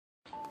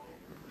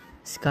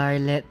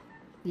Scarlett,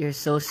 you're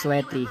so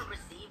sweaty. Have you ever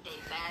received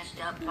a bashed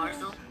up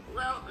parcel?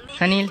 Well, maybe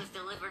Kanil? it was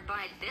delivered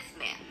by this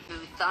man who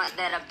thought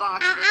that a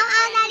box Ow, with ow, a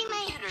ow, brand Daddy, new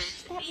my... computer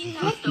should be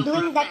Stop tossed over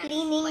doing a that, fence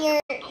cleaning like your,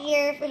 a football.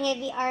 your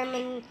heavy arm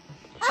and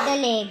the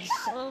legs.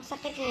 Ang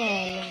sakit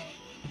niyan.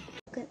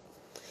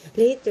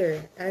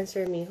 Later,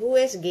 answer me. Who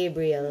is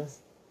Gabriel?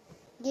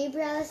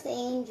 Gabriel is the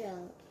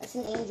angel. As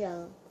an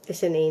angel.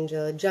 Is an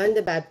angel. John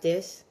the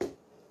Baptist.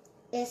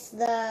 Is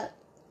the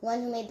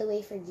one who made the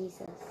way for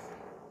Jesus.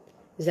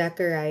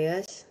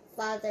 Zacharias.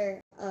 Father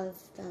of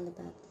John the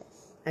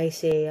Baptist.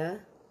 Isaiah.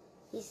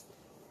 He's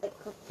like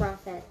a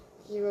prophet.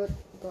 He wrote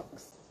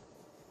books.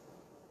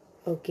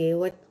 Okay,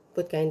 what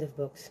kind of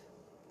books?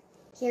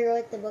 He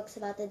wrote the books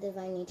about the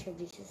divine nature of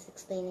Jesus,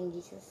 explaining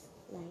Jesus'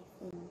 life.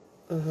 You know.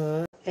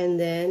 Uh-huh. And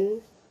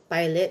then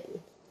Pilate.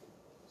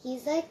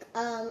 He's like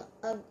a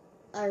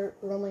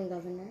Roman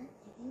governor.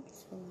 I think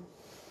it's Roman.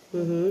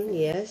 Mm-hmm.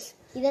 Yes.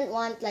 He didn't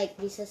want like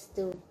Jesus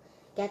to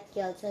get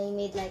killed, so he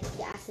made like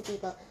he asked the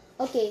people,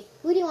 okay,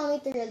 who do you want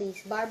me to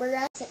release?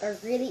 Barbaras, or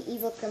really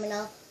evil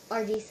criminal,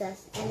 or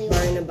Jesus? And they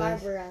wanted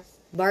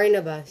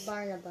Barnabas.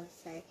 Barnabas,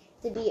 sorry,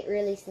 to be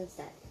released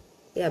instead.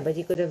 Yeah, but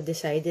he could have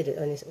decided it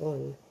on his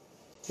own,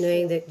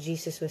 knowing that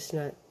Jesus was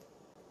not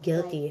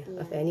guilty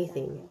of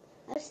anything. Exactly.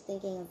 I was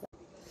thinking of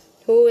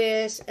Who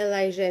is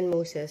Elijah and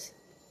Moses?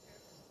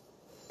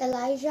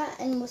 Elijah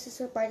and Moses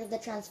were part of the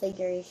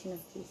transfiguration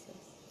of Jesus.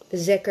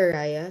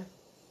 Zechariah.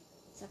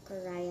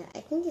 Zachariah,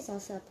 I think he's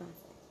also a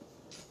prophet.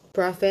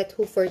 Prophet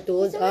who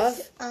foretold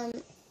of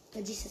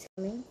Jesus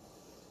coming.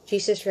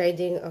 Jesus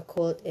riding a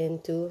colt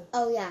into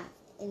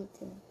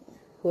Into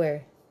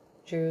where?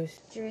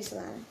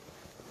 Jerusalem.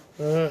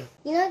 Mm.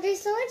 You know,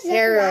 there's so much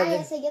Herod.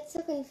 Zacharias, I get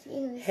so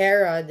confused.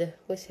 Herod.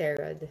 Who's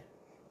Herod?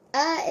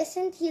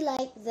 Isn't he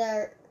like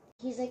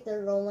he's like the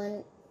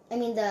Roman, I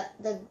mean the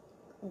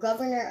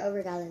governor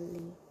over Galilee.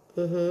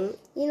 Mm-hmm.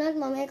 You know what,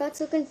 Mommy, I got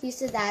so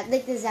confused with that.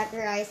 Like the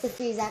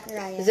three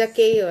Zacharias.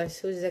 Zacchaeus.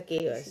 Who's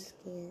Zacchaeus?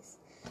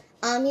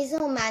 He's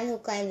the man who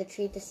climbed the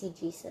tree to see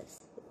Jesus.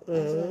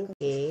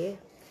 Okay.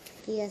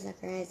 He is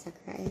Zacharias.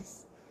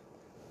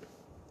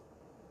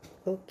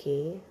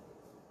 Okay.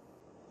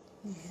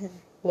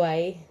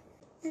 Why?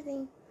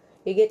 Nothing.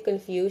 You get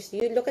confused?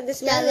 You look at the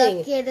Yeah, spelling.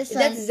 look here, the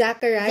That's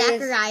Zacharias.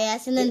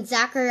 Zacharias, and then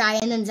Zachariah,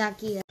 and then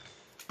Zacchaeus.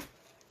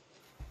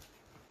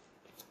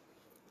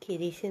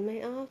 Kitty's in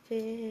my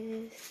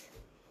office.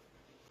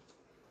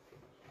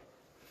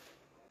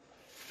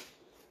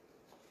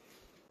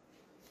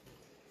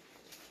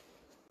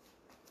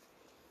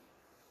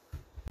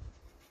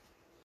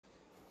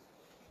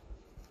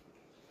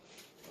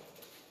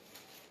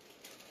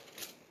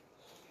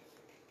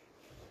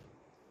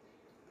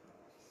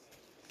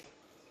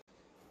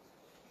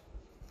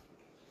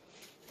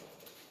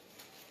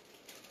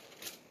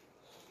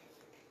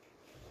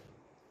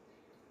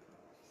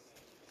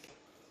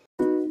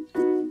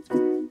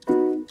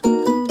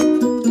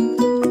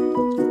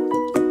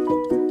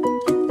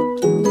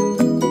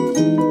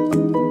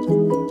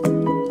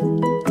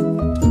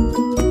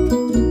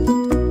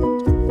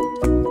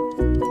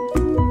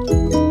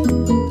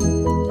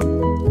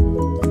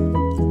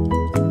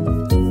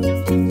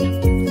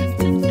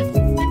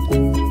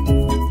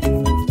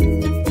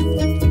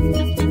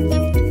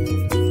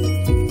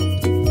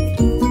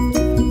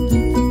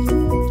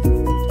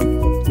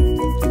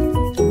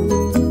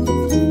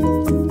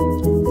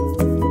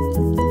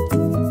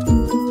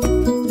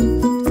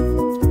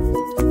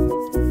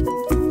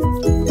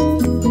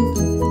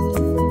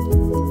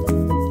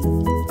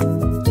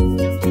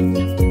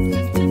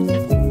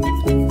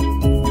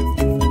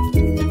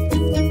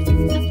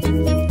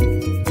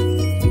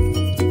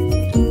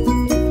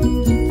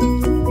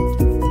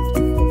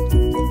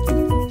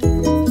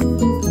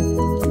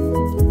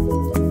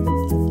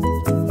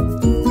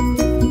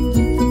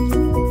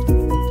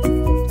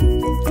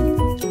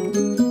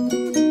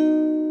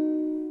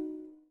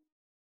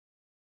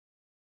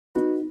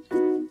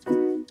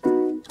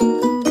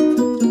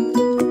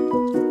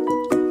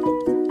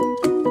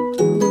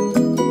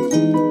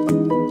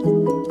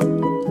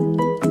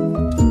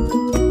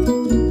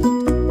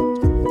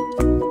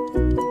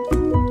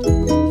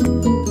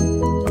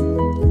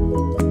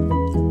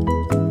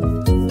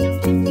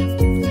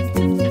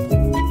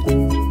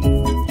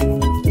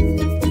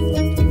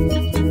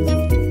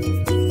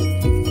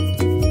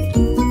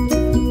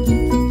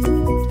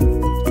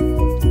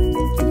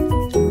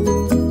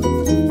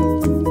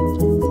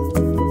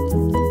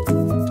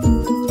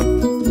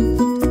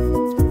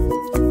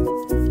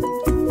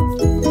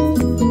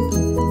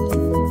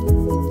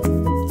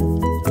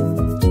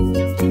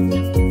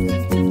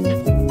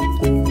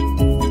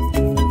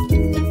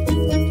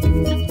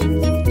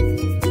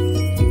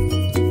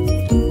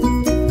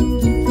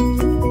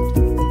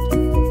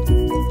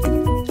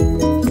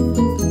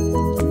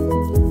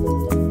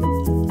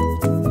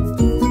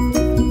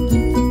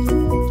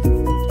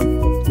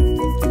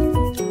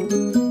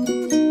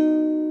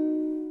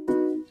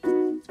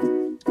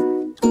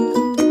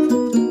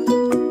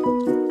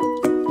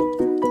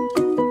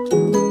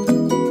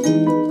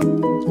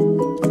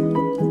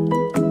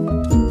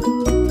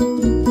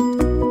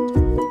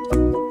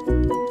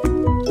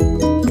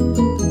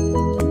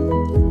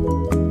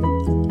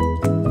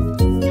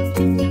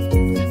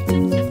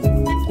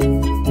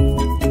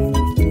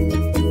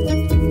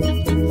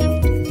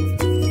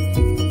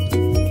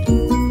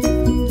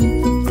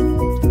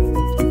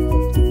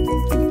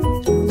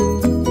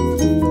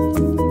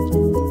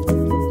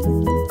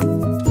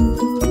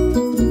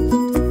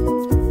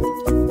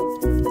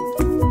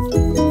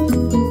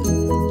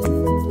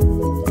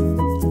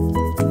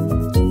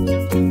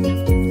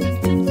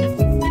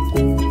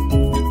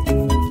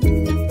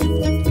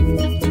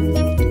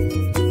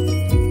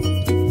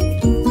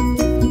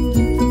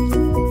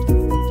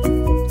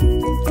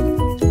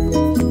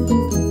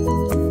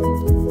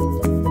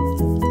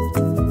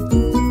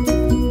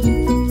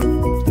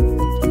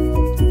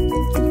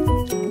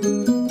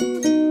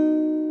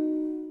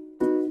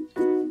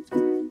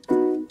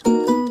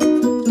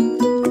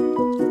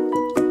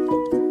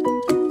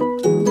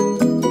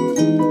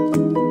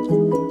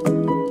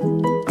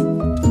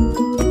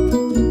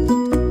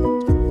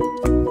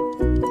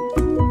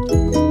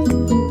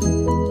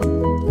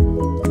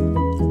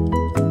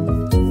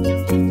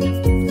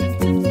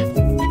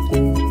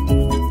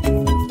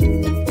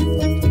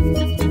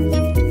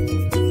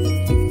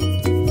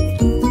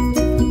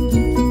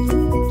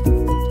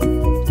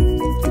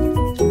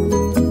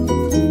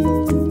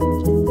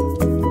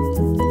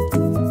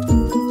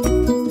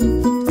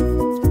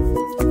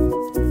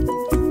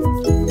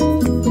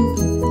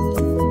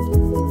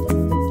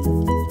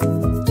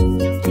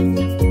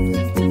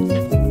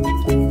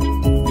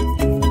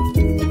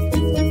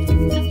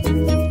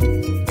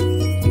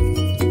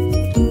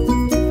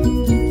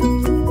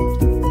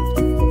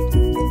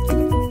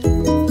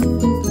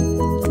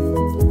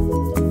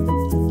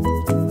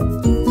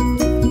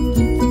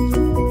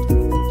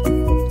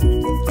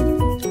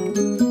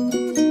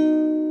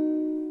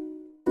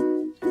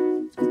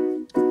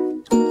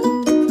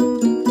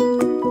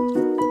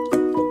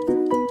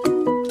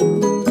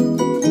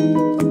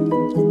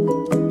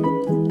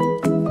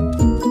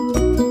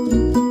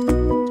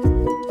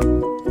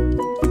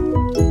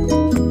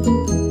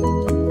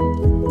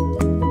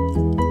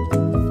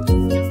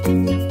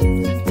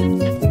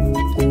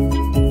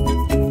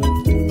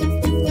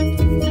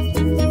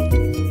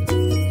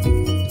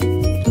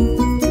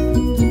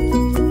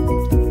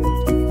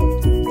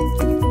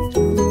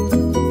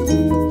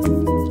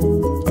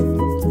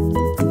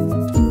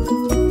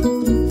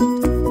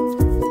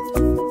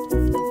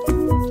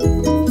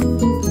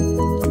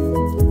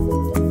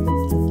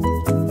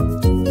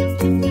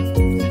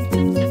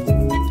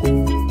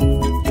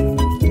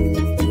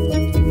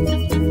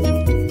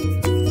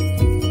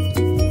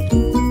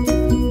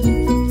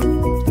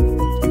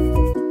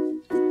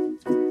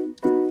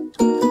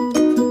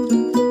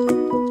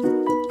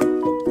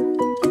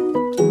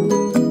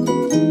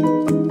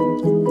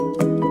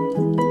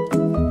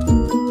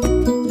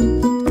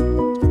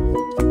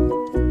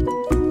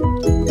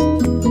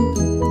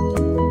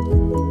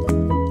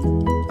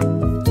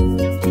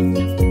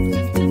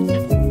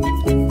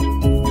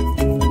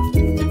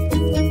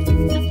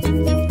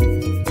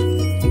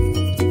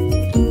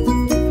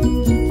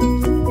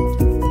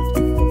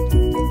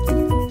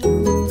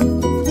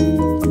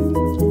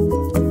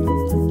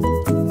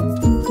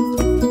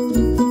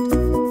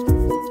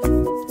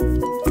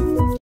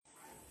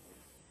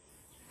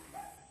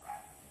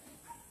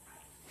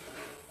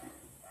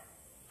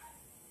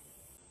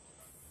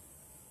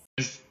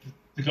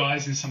 the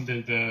guys in some of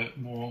the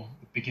more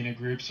beginner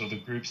groups or the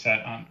groups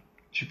that aren't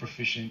too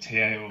proficient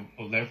in TA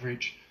or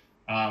leverage,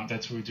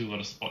 that's where we do a lot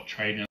of spot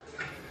trading.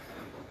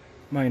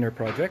 Minor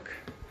project,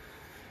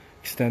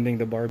 extending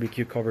the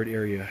barbecue covered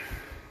area.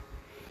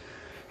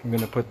 I'm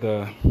gonna put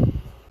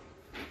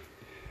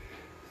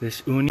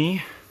this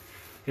uni.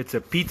 It's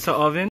a pizza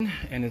oven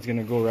and it's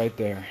gonna go right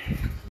there.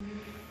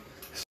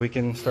 So we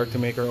can start to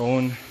make our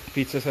own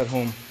pizzas at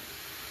home.